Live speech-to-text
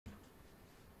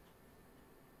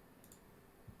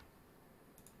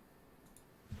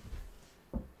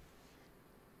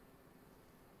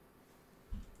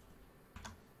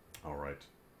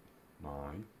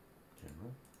My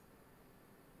camera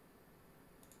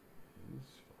is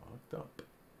fucked up.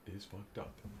 Is fucked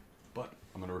up. But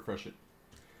I'm gonna refresh it.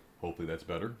 Hopefully that's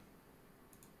better.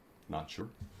 Not sure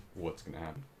what's gonna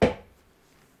happen.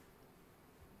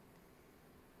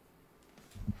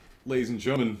 Ladies and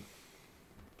gentlemen,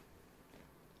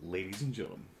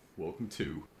 welcome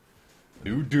to a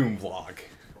new Doom vlog.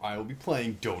 I will be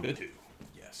playing Dota 2.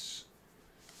 Yes.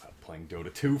 I'm playing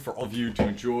Dota 2 for all of you to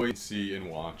enjoy, see, and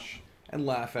watch, and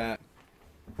laugh at.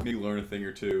 Maybe learn a thing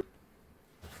or two.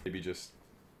 Maybe just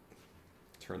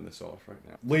turn this off right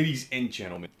now. Ladies and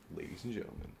gentlemen,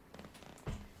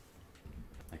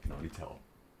 I can already tell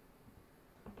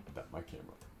that my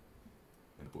camera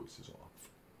and voice is off.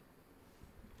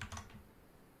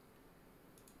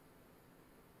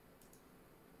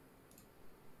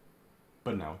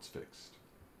 But now it's fixed.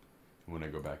 When I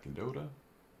go back in Dota,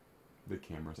 the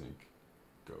camera sync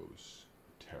goes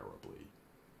terribly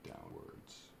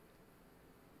downwards.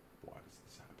 Why does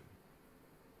this happen?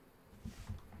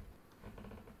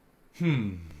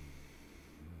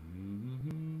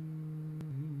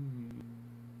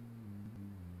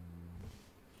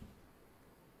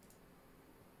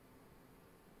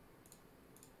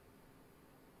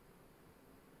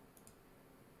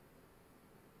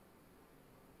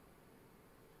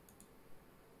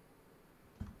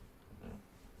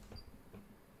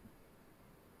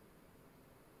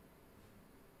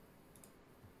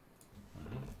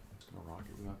 Rock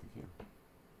it without the camera.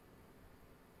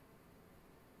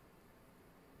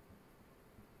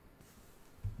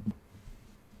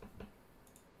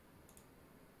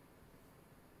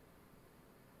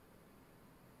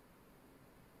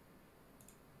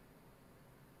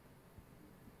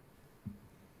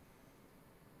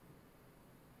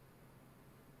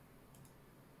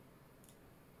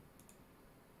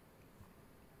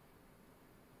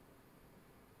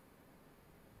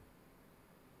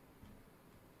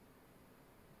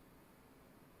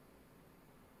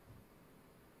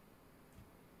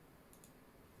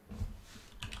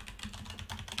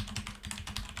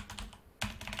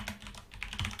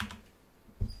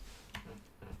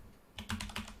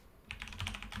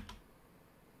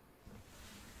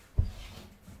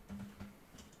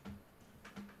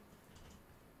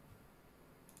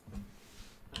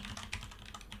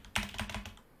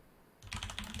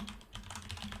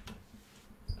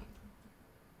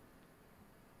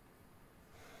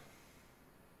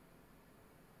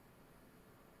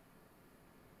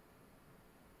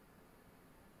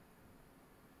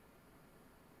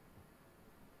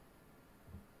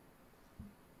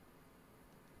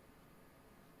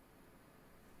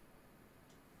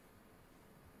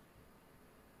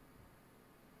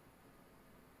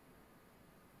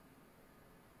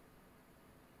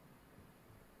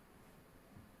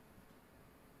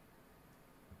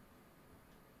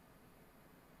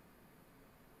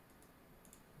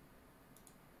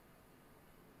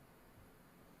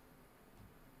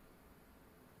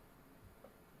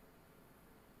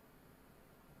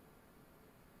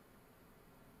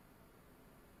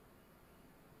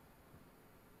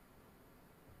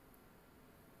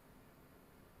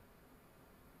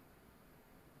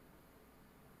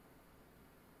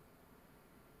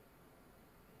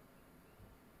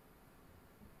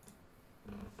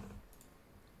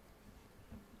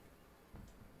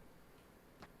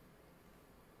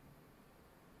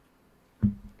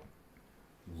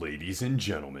 Ladies and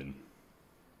gentlemen,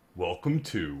 welcome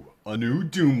to a new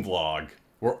Doom vlog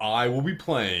where I will be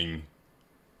playing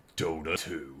Dota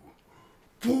 2.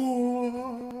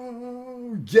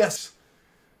 Whoa, yes!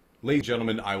 Ladies and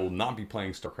gentlemen, I will not be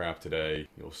playing StarCraft today.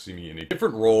 You'll see me in a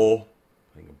different role,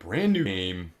 playing a brand new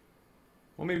game.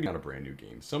 Well, maybe not a brand new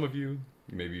game. Some of you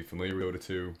may be familiar with Dota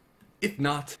 2. If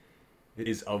not, it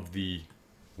is of the,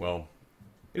 well,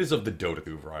 it is of the Dota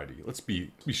 2 variety. Let's be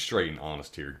straight and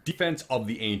honest here. Defense of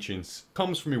the Ancients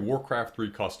comes from a Warcraft 3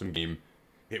 custom game.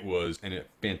 It was a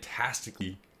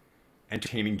fantastically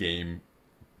entertaining game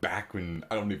back when,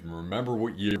 I don't even remember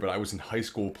what year, but I was in high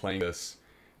school playing this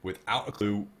without a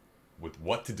clue with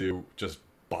what to do, just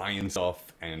buying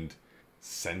stuff and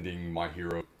sending my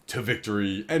hero to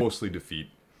victory and mostly defeat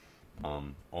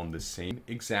on the same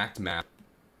exact map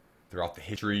throughout the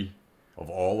history of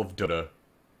all of Dota.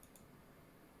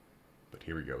 But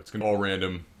here we go. It's going to be all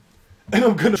random. And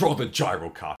I'm going to draw the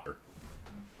gyrocopter.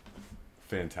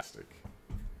 Fantastic.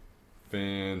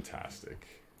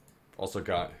 Fantastic. Also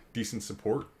got decent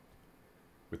support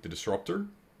with the Disruptor.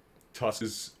 Tusk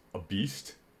is a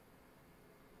beast.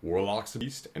 Warlock's a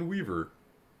beast. And Weaver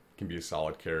can be a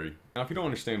solid carry. Now, if you don't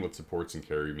understand what supports and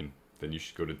carry mean, then you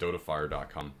should go to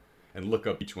dotafire.com and look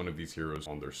up each one of these heroes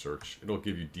on their search. It'll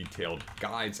give you detailed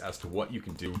guides as to what you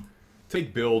can do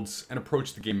take builds and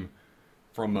approach the game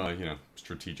from a, you know,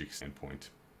 strategic standpoint.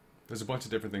 There's a bunch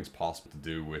of different things possible to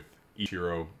do with each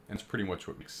hero, and it's pretty much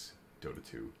what makes Dota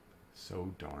 2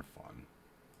 so darn fun.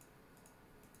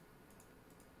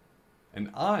 And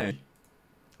I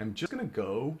am just going to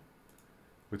go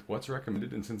with what's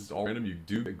recommended, and since it's all random, you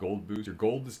do get gold boosts. Your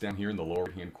gold is down here in the lower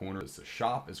right-hand corner. It's the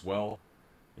shop as well,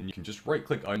 and you can just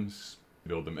right-click items,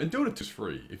 build them. And Dota 2 is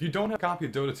free. If you don't have a copy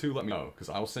of Dota 2, let me know, because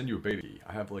I will send you a beta key.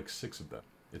 I have like 6 of them.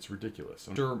 It's ridiculous.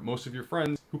 I'm sure most of your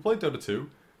friends who play Dota 2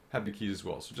 have the keys as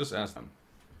well, so just ask them.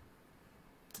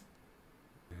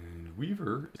 And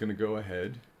Weaver is going to go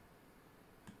ahead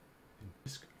and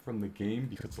disk from the game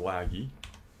because it's laggy.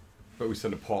 But we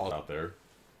send a pause out there.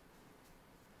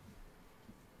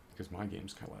 Because my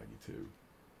game's kind of laggy too.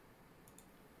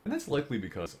 And that's likely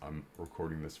because I'm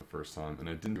recording this for the first time and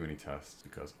I didn't do any tests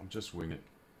because I'm just winging it.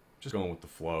 Just going with the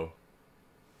flow.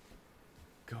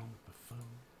 Going with the flow.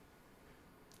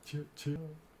 Chill, chill.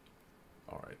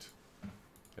 Alright.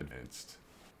 Advanced.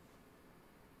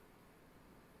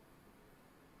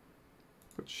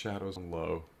 Put shadows on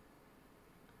low.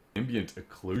 Ambient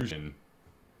occlusion.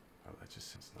 Oh, that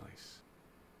just sounds nice.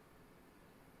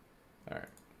 Alright.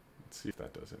 Let's see if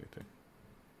that does anything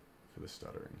for the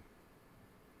stuttering.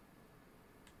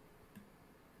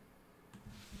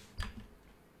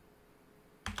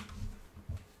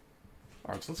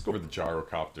 Alright, so let's go over the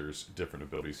gyrocopter's different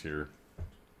abilities here.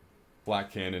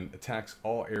 Black Cannon attacks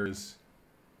all areas,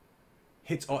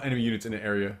 hits all enemy units in an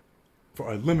area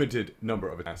for a limited number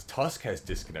of attacks. Tusk has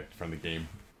disconnected from the game.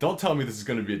 Don't tell me this is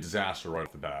going to be a disaster right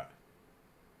off the bat.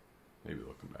 Maybe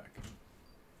they'll come back.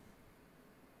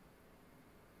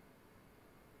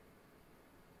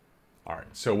 Alright,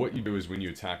 so what you do is when you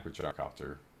attack with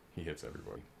Gyrocopter, he hits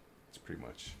everybody. It's pretty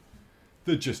much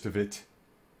the gist of it.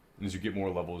 And as you get more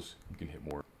levels, you can hit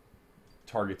more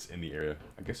targets in the area.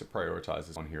 I guess it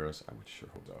prioritizes on heroes. I would sure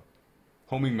hold up.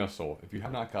 Homing Missile. If you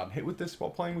have not gotten hit with this while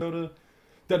playing Dota,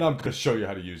 then I'm going to show you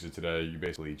how to use it today. You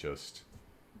basically just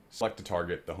select a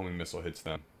target, the homing missile hits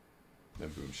them, then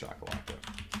boom, shakalaka.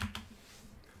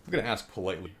 I'm going to ask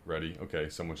politely, ready? Okay,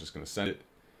 someone's just going to send it.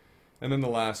 And then the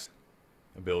last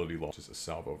ability launches a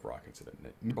salvo of rockets at a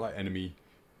nearby enemy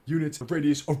units of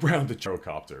radius around the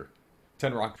gyrocopter.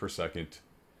 10 rockets per second,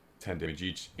 10 damage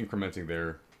each, incrementing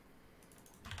there.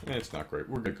 And it's not great.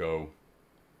 We're going to go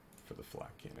for the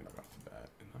flat cannon right off the bat.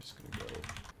 And I'm just going to go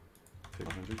take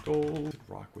 100 gold,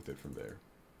 rock with it from there.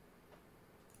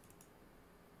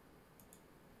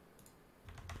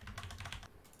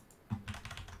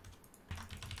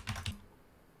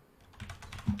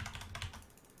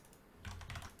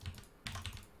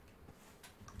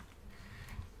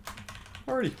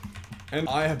 Alrighty. And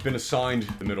I have been assigned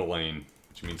the middle lane,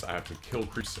 which means I have to kill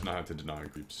creeps and I have to deny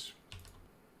creeps.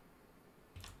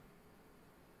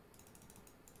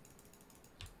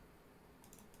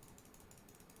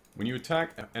 When you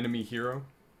attack an enemy hero,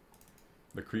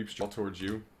 the creeps draw towards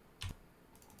you.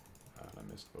 And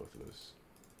I missed both of those.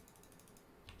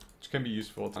 Which can be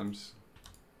useful at times.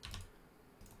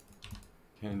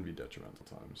 Can be detrimental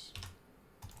at times.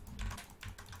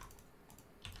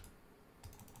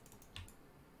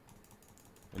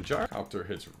 And Gyrocopter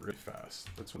hits really fast.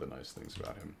 That's one of the nice things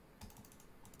about him.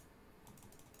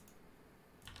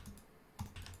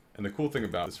 And the cool thing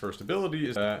about his first ability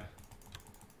is that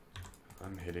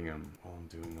I'm hitting him while I'm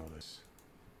doing all this.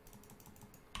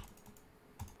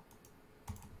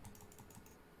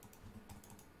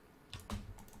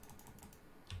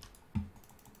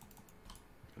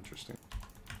 Interesting.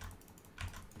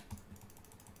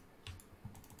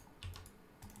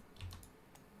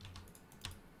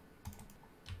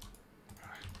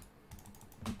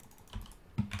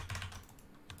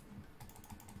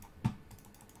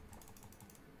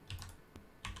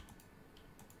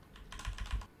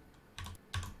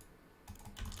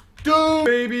 Go,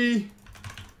 baby!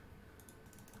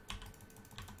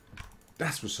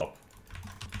 That's what's up.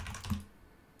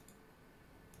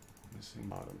 Missing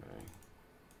bottom, eh?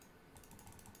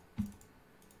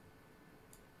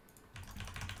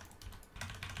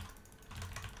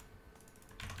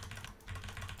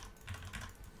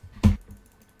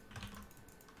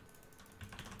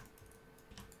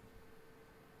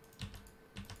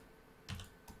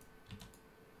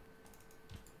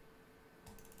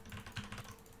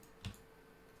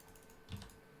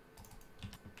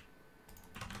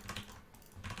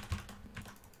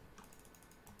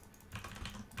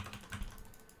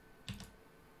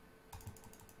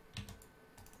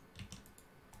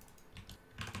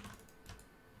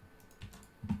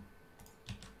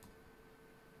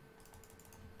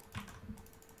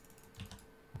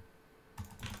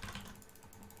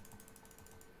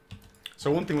 So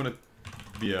one thing I want to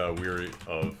be weary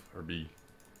of, or be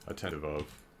attentive of,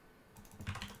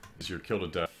 is your kill to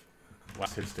death,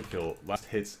 last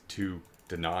hits to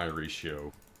deny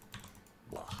ratio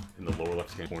in the lower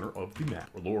left hand corner of the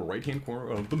map, or lower right hand corner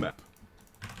of the map.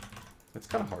 It's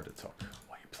kind of hard to talk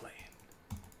while you're playing,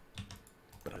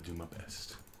 but I do my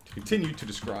best to continue to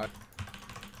describe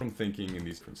from thinking in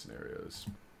these different scenarios.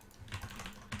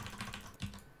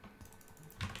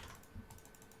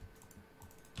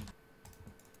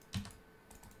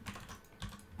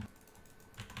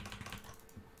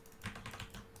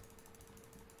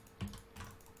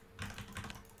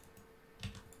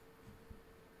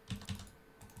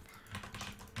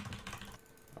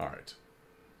 Alright.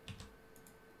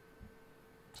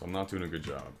 So I'm not doing a good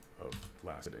job of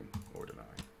last hitting or denying.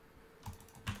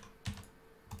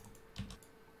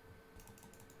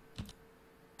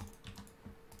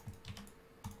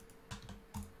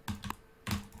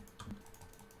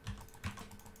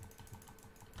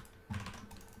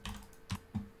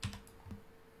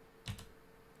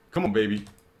 Come on, baby.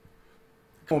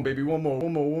 Come on, baby. One more.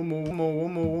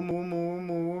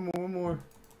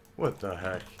 What the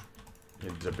heck?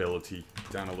 Invisibility.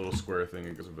 Down a little square thing,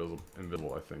 it goes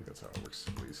invisible. I think that's how it works,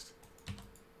 at least.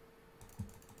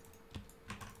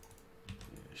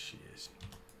 Yeah, she is.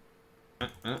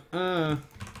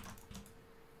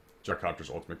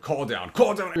 Gyrocopter's ultimate. Call down.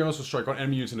 Call down! Air missile strike on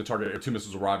enemy units in the target area. 2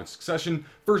 missiles arrive in succession.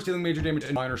 First dealing major damage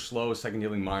and minor slow. Second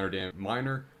dealing minor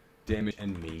damage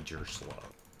and major slow.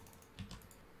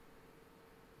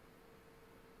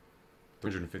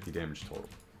 350 damage total.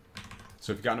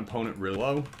 So if you got an opponent real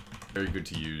low, very good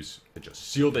to use. And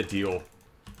just seal that deal.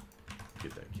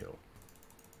 Get that kill.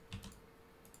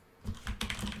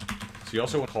 So you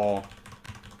also want to call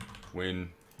when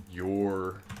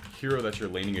your hero that you're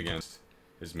laning against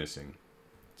is missing.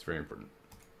 It's very important.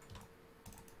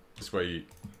 This way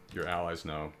your allies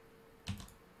know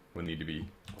when they need to be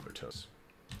on their toes.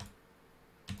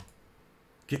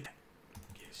 Get that.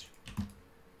 Yes.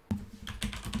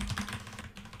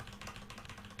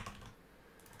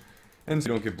 And so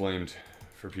you don't get blamed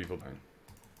for people dying.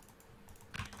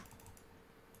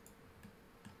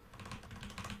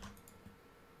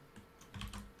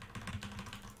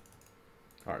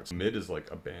 Alright, so mid is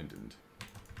like abandoned.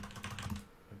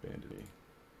 Abandon me.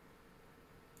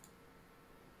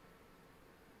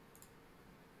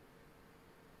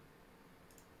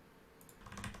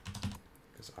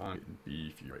 Because I'm getting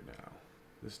beefy right now.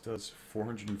 This does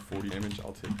 440 damage,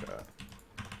 I'll take that.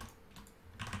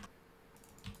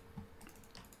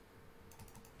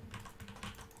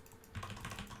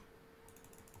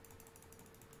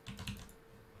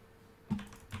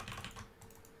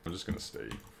 I'm just gonna stay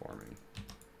farming.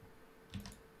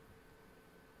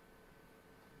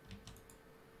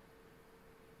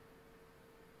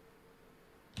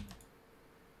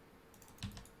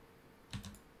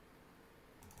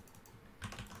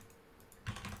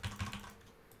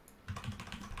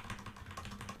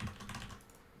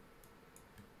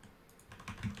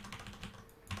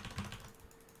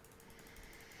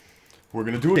 We're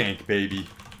gonna do a gank, baby.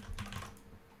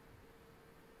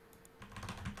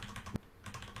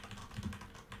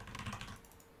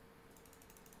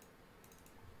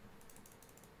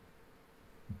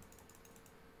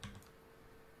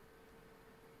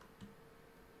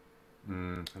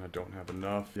 And I don't have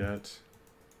enough yet.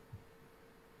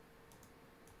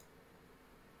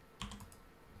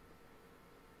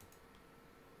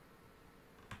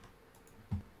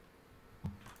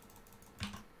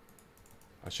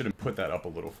 I should have put that up a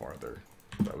little farther.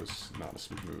 That was not a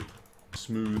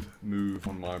smooth move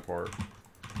on my part.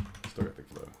 Still got the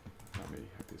kill though. Not me.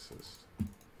 Have the assist.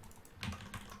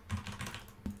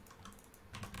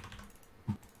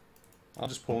 I'll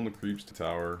just pull in the creeps to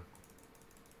tower.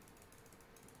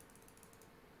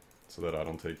 So that I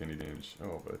don't take any damage.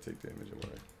 Oh, but I take damage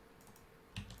away.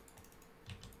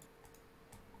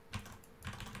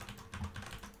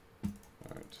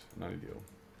 Alright, not ideal.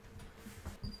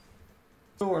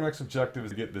 So our next objective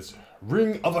is to get this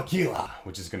Ring of Aquila,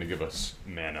 which is going to give us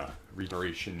mana,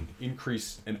 regeneration,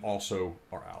 increase, and also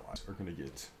our allies are going to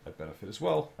get that benefit as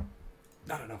well.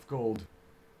 Not enough gold.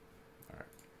 Alright,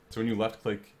 so when you left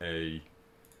click a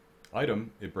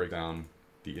item, it breaks down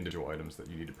the individual items that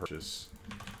you need to purchase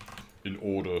in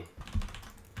order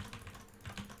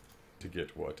to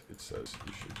get what it says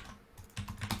you should.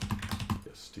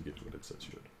 Yes, to get what it says you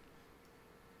should.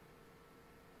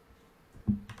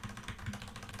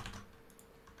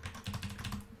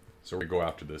 So we go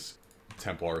after this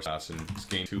Templar Assassin. It's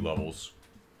gained 2 levels.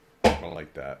 I don't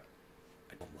like that.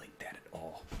 I don't like that at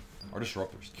all. Our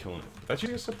Disruptor's killing it. But that's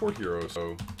usually a support hero,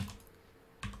 so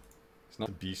it's not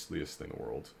the beastliest thing in the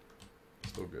world.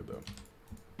 Still good though.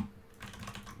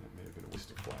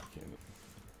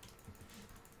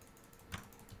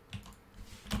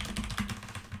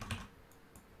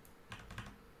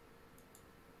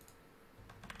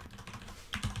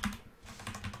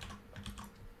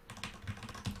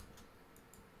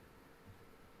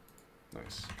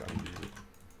 Nice. Gotta use it.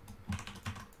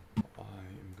 I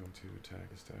am going to attack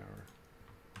this tower.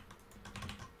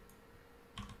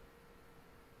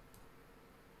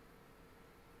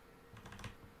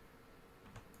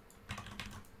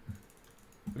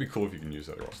 It'd be cool if you can use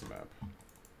that across the map.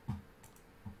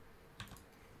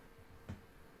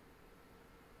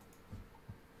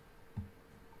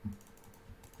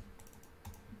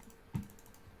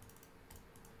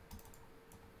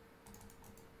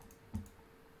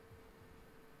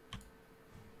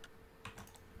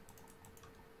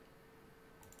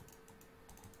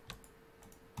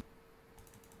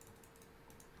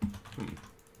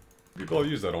 People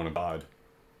have used that on and died.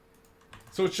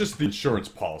 So it's just the insurance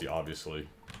policy, obviously.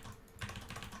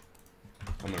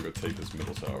 I'm gonna go take this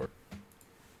middle tower. I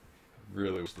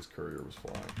really wish this courier was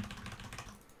flying.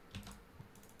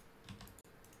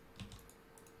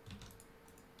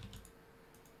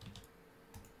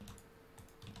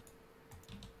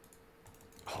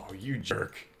 Oh, you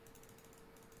jerk.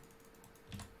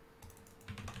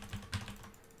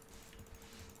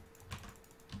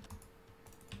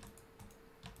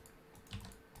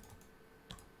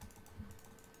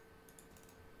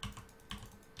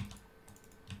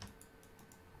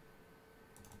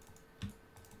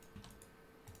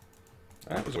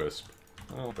 That was a wisp.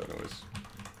 I don't know what that noise.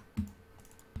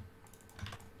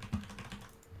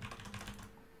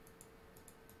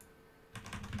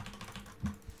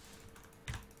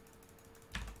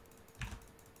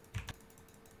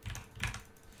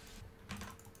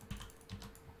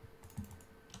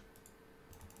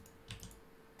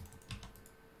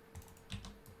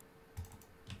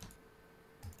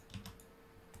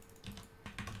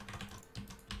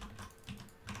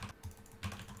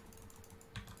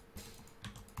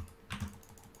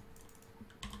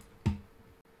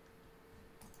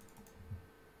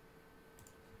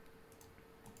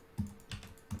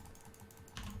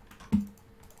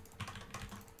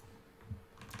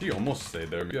 He almost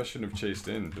stayed there. Maybe I shouldn't have chased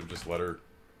in. Should have just let her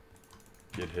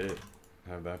get hit.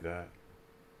 Have that.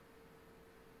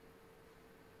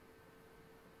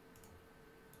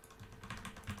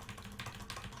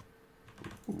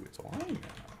 Ooh, it's lying now.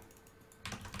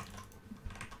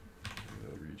 Maybe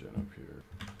they'll regen up here.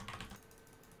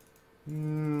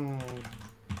 No.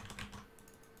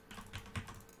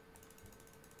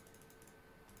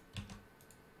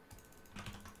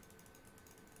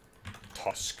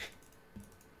 Tusk.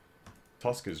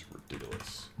 Tusk is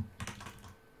ridiculous.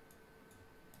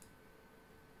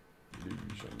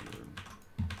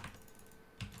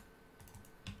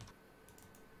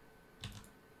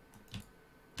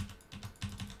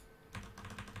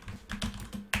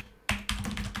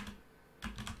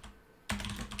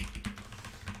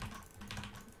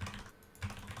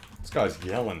 This guy's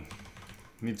yelling.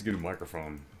 He needs to get a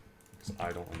microphone, because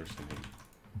I don't understand him.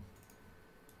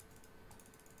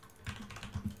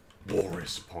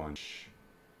 Walrus punch.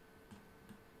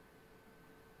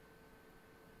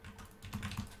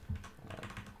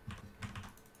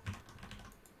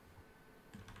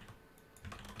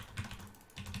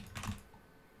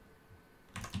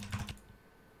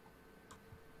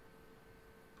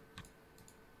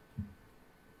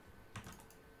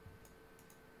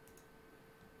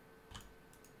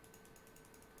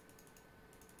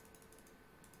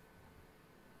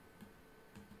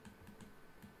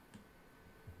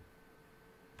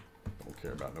 Don't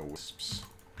care about no wisps.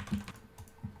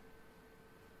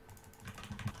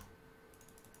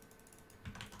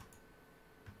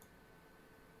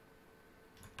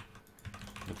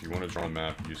 If you want to draw a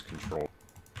map, use control.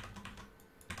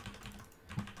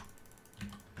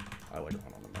 I like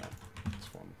drawing on the map. It's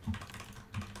fun.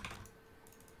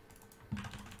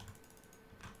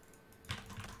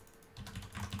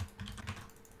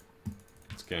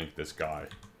 Let's gank this guy.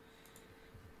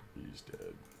 He's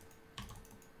dead.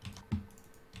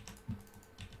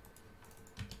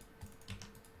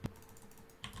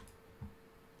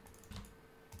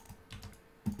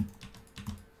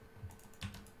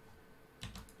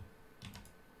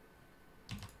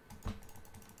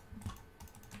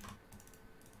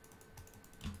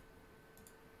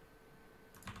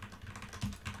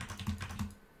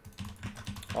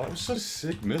 Oh, it was such a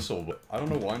sick missile, but I don't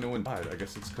know why no one died. I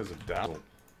guess it's because of Dazzle.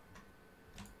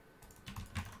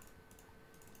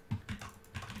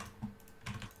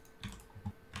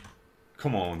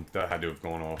 Come on, that had to have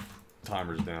gone off.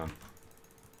 Timer's down.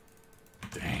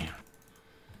 Damn.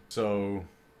 So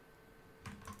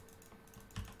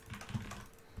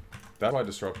that's why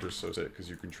Disruptor's so sick, because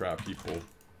you can trap people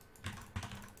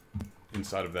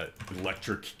inside of that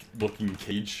electric-looking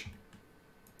cage.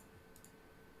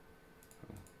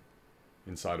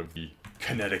 Inside of the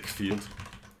kinetic field.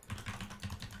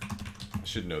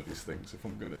 should know these things if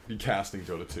I'm gonna be casting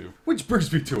Dota 2. Which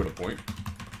brings me to a point.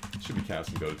 Should be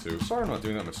casting Dota 2. Sorry I'm not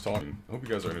doing that much talking. I hope you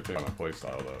guys are entertained by my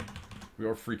playstyle, though. We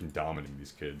are freaking dominating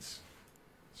these kids.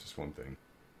 It's just one thing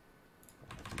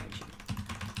I have to mention.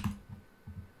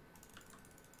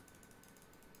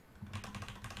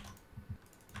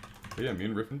 But yeah, me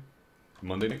and Riffin,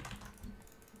 Monday night,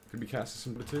 could be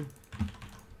casting some Dota 2.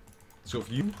 So if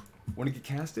you want to get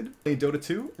casted in Dota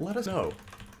 2, let us know.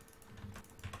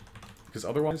 Because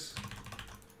otherwise,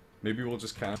 maybe we'll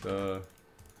just cast, maybe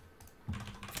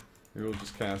we'll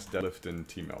just cast Deadlift and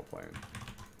T-Mail playing.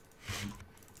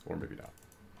 Or maybe not.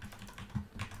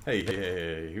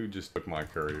 Hey, who just took my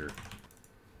courier?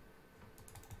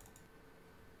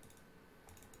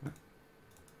 What?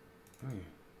 Oh, yeah.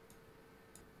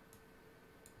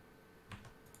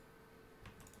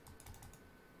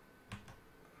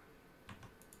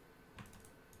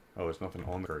 Oh, there's nothing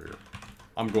on the courier.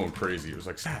 I'm going crazy. It was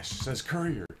like, Stash says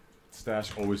courier.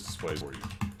 Stash always displays for you.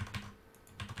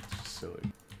 It's just silly.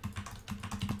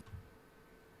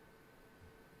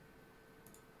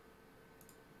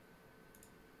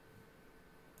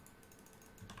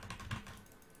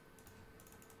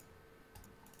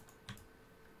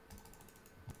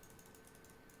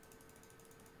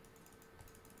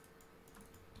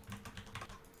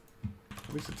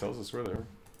 At least it tells us where they are.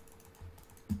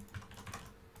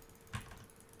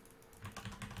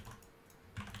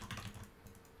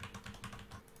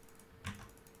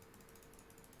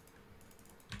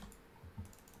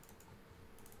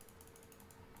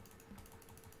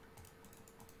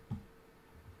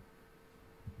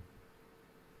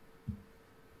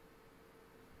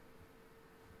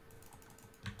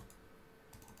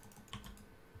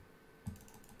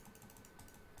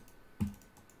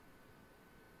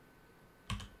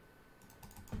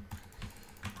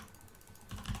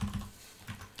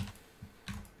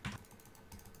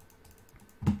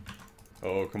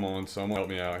 Oh, come on, someone help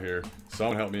me out here.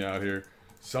 Someone help me out here.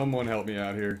 Someone help me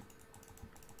out here.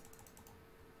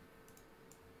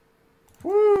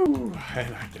 Woo!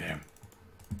 And I get him.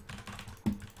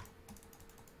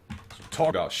 So talk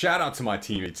about. Shout out to my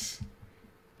teammates.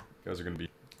 You guys are gonna be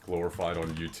glorified on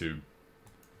YouTube.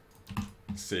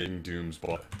 Saving Doom's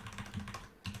butt.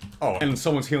 Oh, and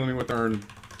someone's healing me with Earn.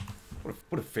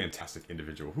 What a fantastic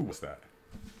individual. Who was that?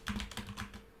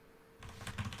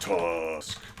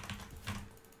 Tusk.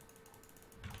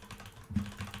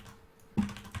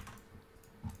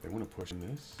 They want to push in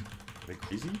this? Are they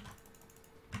crazy?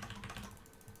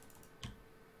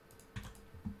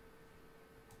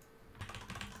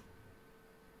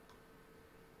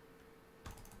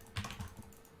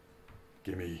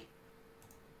 Gimme.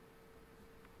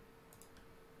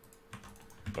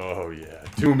 Oh yeah,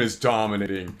 Doom is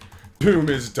dominating. Doom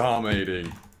is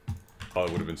dominating. Oh, it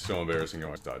would have been so embarrassing if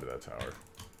I died to that tower.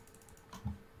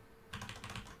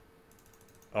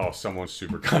 Oh, someone's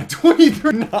super kind.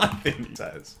 23-0, he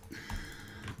says.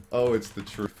 Oh, it's the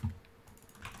truth.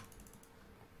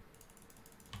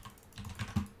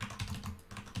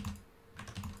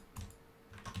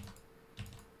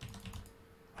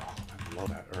 Oh, I love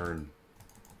that Earn.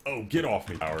 Oh, get off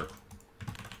me, tower.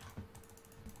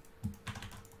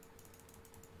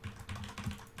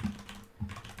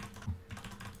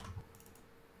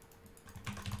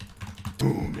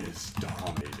 Boom is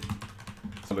dominating.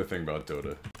 Another thing about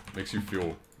Dota. Makes you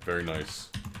feel very nice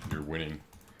when you're winning.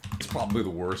 It's probably the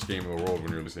worst game in the world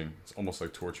when you're losing. It's almost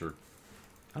like torture.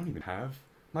 I don't even have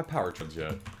my power treads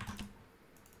yet.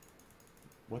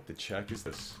 What the check is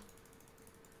this?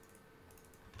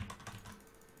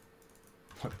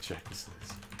 What the check is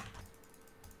this?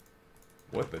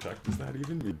 What the check does that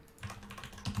even mean?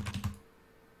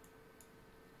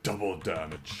 Double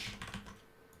damage.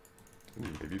 Ooh,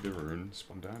 maybe the rune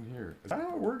spawn down here. Is that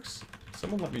how it works?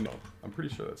 Someone let me know. I'm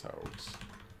pretty sure that's how it works.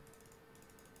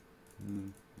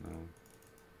 No.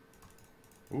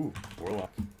 Ooh,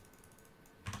 Warlock.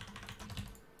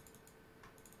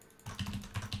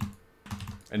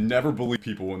 And never believe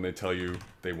people when they tell you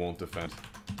they won't defend.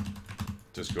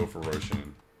 Just go for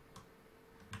Roshan.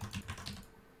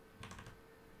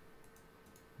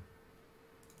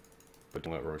 But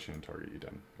don't let Roshan target you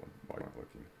then while you're not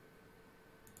looking.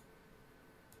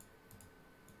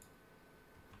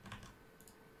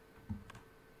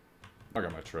 I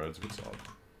got my treads, what's up?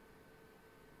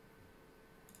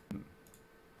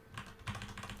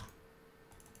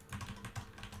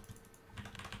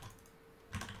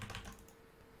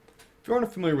 If you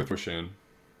aren't familiar with Roshan,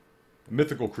 a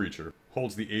mythical creature,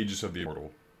 holds the Aegis of the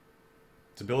Immortal.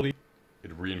 Its ability,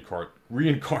 it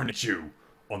reincarnates you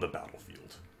on the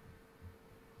battlefield.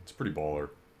 It's pretty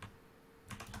baller.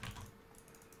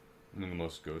 And then the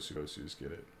most Gosus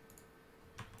get it.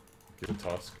 Get a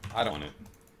tusk. I don't want it.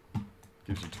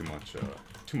 Gives you too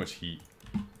much heat.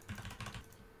 Dang,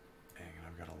 and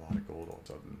I've got a lot of gold all of a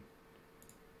sudden.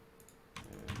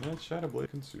 And that Shadow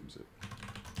Blade consumes it.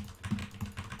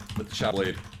 But the Shadow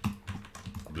Blade,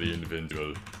 I'll be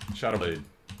invincible. Shadow Blade,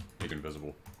 make it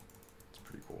invisible. It's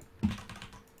pretty cool.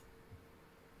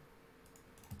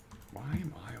 Why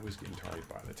am I always getting targeted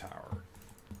by the tower?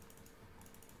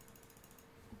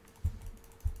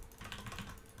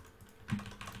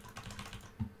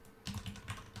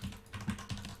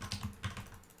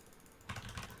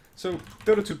 So,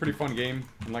 Dota 2 is a pretty fun game,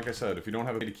 and like I said, if you don't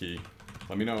have a beta key,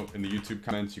 let me know in the YouTube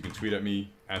comments. You can tweet at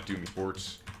me, at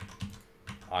DOOMeSports.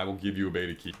 I will give you a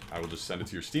beta key. I will just send it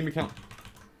to your Steam account.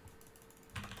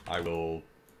 I will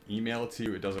email it to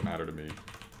you. It doesn't matter to me.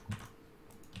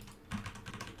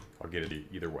 I'll get it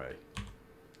either way.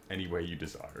 Any way you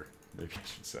desire, maybe I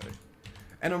should say.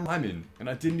 And I'm in, and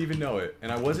I didn't even know it,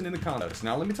 and I wasn't in the contest.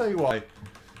 Now, let me tell you why I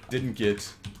didn't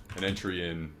get an entry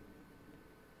in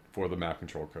for the map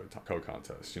control code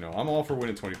contest. You know, I'm all for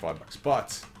winning 25 bucks,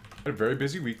 but I had a very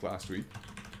busy week last week.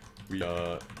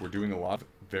 We're doing a lot of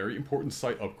very important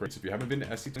site upgrades. If you haven't been to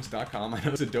SC2links.com, I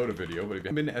know it's a Dota video, but if you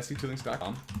haven't been to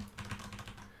SC2links.com,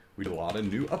 we did a lot of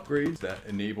new upgrades that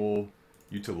enable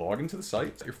you to log into the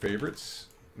site, your favorites,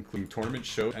 including tournament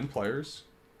shows and players,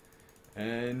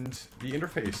 and the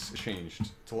interface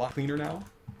changed. It's a lot cleaner now.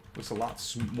 Looks a lot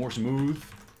more smooth,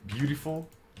 beautiful,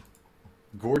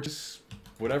 gorgeous,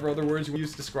 whatever other words you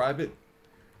use to describe it.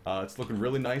 It's looking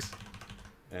really nice.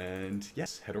 And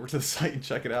yes, head over to the site and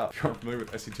check it out. If you aren't familiar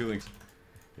with SC2 Links,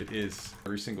 it is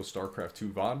every single StarCraft 2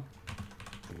 VOD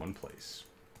in one place.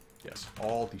 Yes,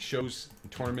 all the shows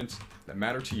and tournaments that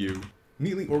matter to you,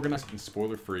 neatly organized and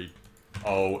spoiler-free.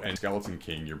 Oh, and Skeleton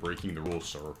King, you're breaking the rules,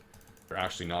 sir. You're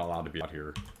actually not allowed to be out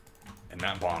here. And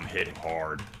that bomb hit him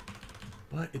hard.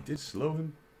 But it did slow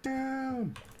him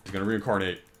down. He's gonna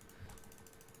reincarnate.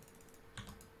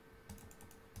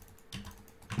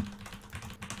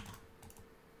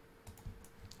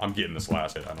 I'm getting this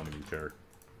last hit. I don't even care.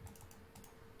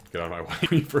 Get out of my way,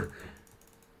 Weaver.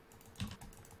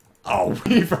 Oh,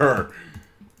 Weaver!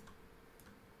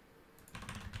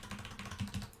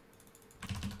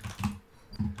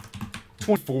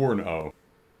 (24-0).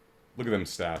 Look at them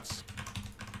stats.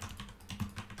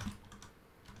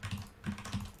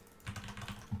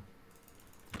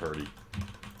 Birdie.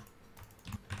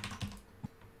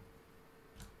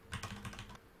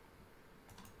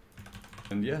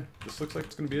 And yeah, this looks like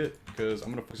it's going to be it, because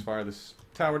I'm going to focus fire this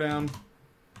tower down,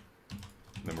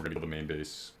 and then we're going to kill the main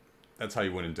base. That's how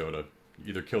you win in Dota. You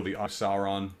either kill the Eye of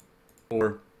Sauron,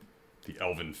 or the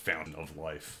Elven Fountain of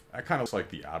Life. That kind of looks like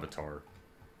the Avatar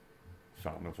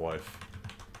Fountain of Life.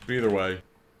 But either way,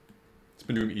 it's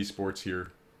been DOOMeSports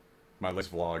here. My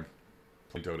latest vlog,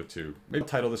 playing Dota 2. Maybe I'll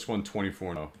title this one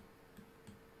 24-0.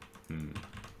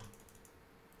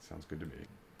 Sounds good to me.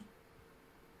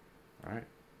 Alright.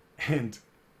 And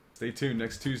stay tuned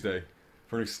next Tuesday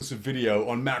for an exclusive video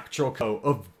on map control code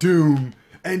of Doom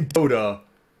and Dota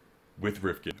with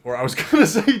Rifkin. Or I was gonna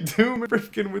say Doom and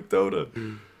Rifkin with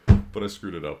Dota, but I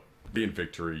screwed it up. Be in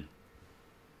victory.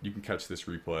 You can catch this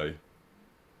replay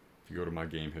if you go to my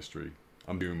game history.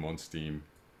 I'm Doom on Steam,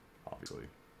 obviously.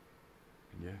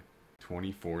 And yeah,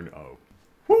 24-0.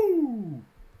 Woo!